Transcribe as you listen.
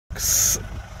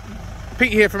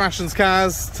Pete here from Ashton's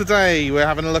Cars. Today we're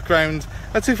having a look around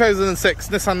a 2006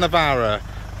 Nissan Navara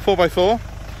 4x4.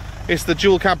 It's the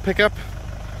dual cab pickup.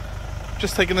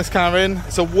 Just taking this car in.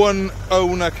 It's a one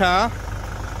owner car.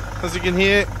 As you can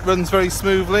hear, it runs very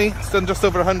smoothly. It's done just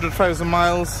over 100,000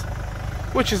 miles,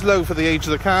 which is low for the age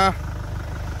of the car.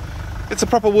 It's a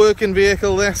proper working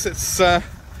vehicle, this. It's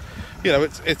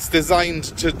it's designed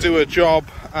to do a job.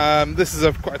 This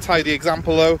is quite a tidy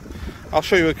example though. I'll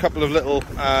show you a couple of little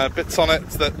bits on it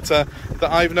that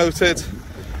I've noted.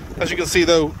 As you can see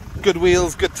though, good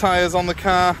wheels, good tyres on the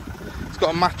car. It's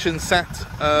got a matching set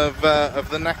of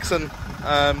the Nissan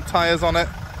tyres on it.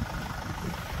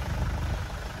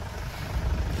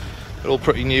 They're all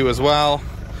pretty new as well.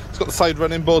 It's got the side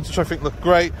running boards, which I think look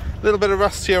great. A little bit of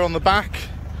rust here on the back.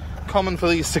 Common for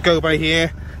these to go by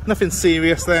here. Nothing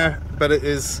serious there, but it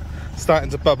is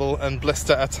starting to bubble and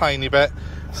blister a tiny bit.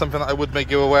 Something that I would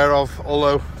make you aware of,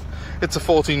 although it's a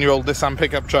 14-year-old Nissan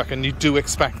pickup truck and you do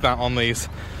expect that on these.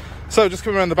 So just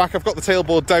coming around the back, I've got the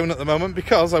tailboard down at the moment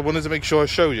because I wanted to make sure I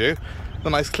show you the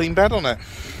nice clean bed on it.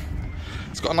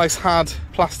 It's got a nice hard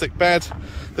plastic bed.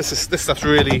 This stuff's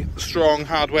really strong,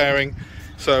 hard wearing,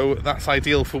 so that's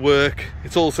ideal for work.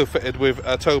 It's also fitted with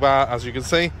a tow bar, as you can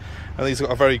see, and these have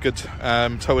got a very good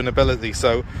towing ability,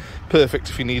 so perfect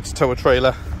if you need to tow a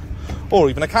trailer or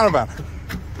even a caravan.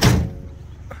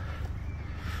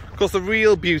 Of course, the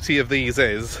real beauty of these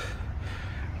is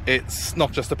it's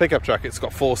not just a pickup truck. It's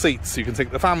got 4 seats, so you can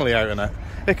take the family out in it.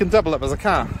 It can double up as a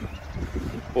car,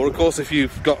 or of course if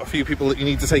you've got a few people that you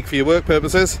need to take for your work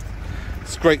purposes,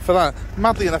 it's great for that.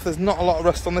 Madly enough, there's not a lot of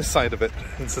rust on this side of it,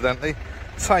 incidentally.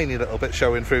 Tiny little bit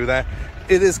showing through there.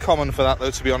 It is common for that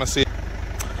though, to be honest with you.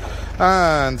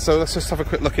 And so let's just have a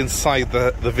quick look inside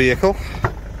the vehicle.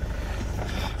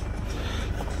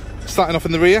 Starting off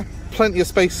in the rear, plenty of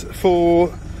space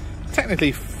for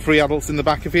technically 3 adults in the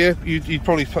back of here. You'd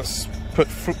probably put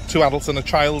 2 adults and a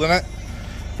child in it,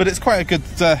 but it's quite a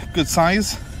good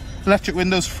size. Electric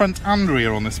windows front and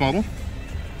rear on this model.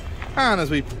 And as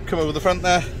we come over the front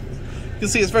there, you can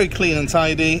see it's very clean and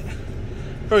tidy.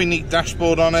 Very neat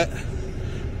dashboard on it.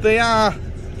 They are,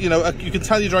 you can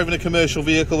tell you're driving a commercial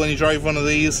vehicle when you drive one of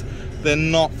these. They're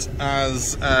not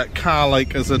as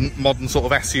car-like as a modern sort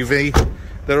of SUV.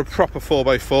 They're a proper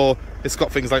 4x4. It's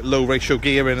got things like low ratio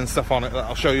gearing and stuff on it that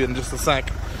I'll show you in just a sec.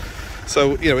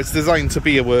 So, it's designed to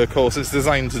be a workhorse. It's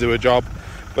designed to do a job,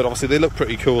 but obviously they look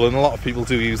pretty cool and a lot of people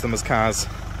do use them as cars.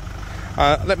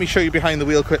 Let me show you behind the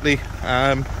wheel quickly.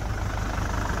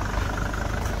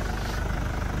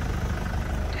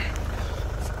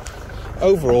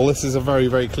 Overall, this is a very,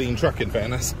 very clean truck, in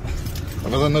fairness.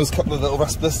 Other than those couple of little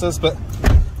rust blisters, but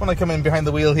when I come in behind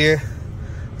the wheel here,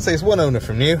 say it's one owner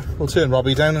from new. We'll turn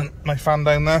Robbie down and my fan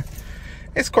down there.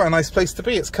 It's quite a nice place to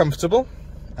be. It's comfortable.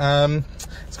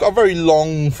 It's got a very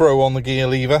long throw on the gear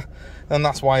lever, and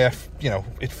that's why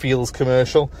it feels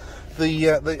commercial. The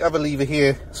other lever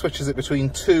here switches it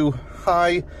between 2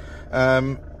 high,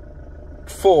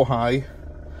 4 high,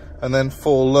 and then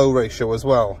 4 low ratio as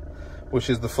well, which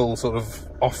is the full sort of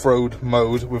off-road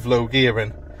mode with low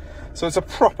gearing. So it's a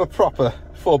proper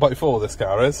 4x4, this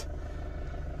car is.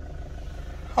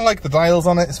 I like the dials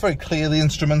on it. It's very clear, the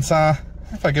instruments are.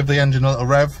 If I give the engine a little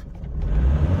rev,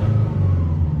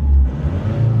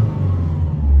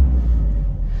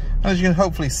 as you can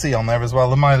hopefully see on there as well,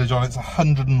 the mileage on it's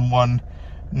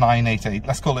 101,988.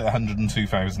 Let's call it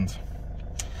 102,000.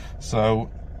 So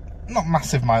not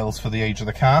massive miles for the age of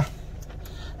the car.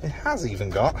 It has even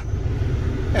got,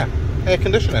 air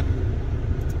conditioning,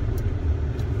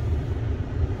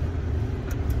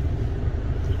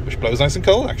 which blows nice and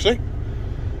cold actually.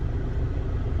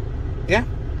 Yeah,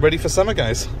 ready for summer,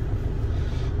 guys.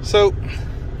 So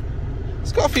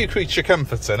it's got a few creature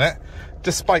comforts in it,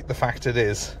 despite the fact it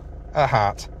is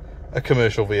a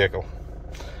commercial vehicle.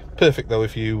 Perfect though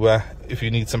if you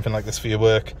need something like this for your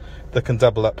work that can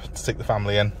double up to take the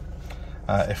family in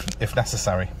if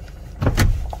necessary.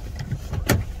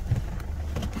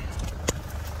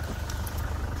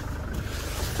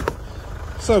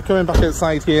 So coming back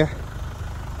outside here,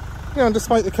 and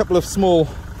despite a couple of small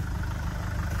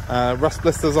rust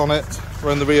blisters on it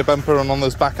around the rear bumper and on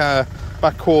those back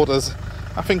quarters,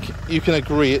 I think you can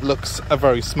agree it looks a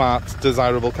very smart,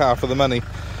 desirable car for the money.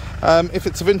 If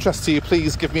it's of interest to you,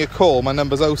 please give me a call. My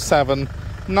number's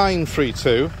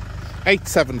 07932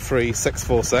 873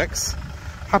 646.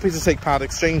 Happy to take part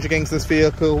exchange against this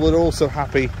vehicle. We're also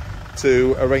happy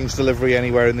to arrange delivery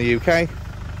anywhere in the UK.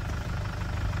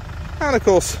 And of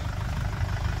course,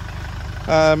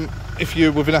 if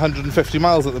you're within 150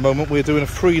 miles at the moment, we're doing a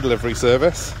free delivery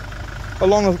service,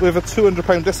 along with a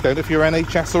 £200 discount if you're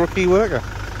NHS or a key worker.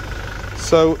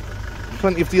 So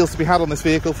Plenty of deals to be had on this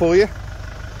vehicle for you.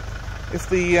 If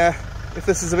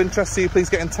this is of interest to you, please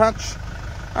get in touch,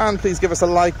 and please give us a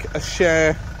like, a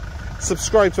share,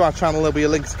 subscribe to our channel. There'll be a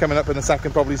link coming up in a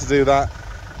second probably to do that,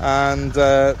 and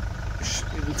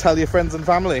tell your friends and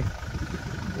family.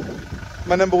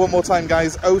 My number one more time,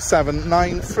 guys,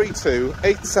 07932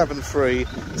 873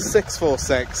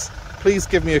 646. Please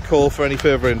give me a call for any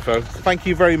further info. Thank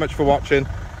you very much for watching.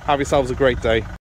 Have yourselves a great day.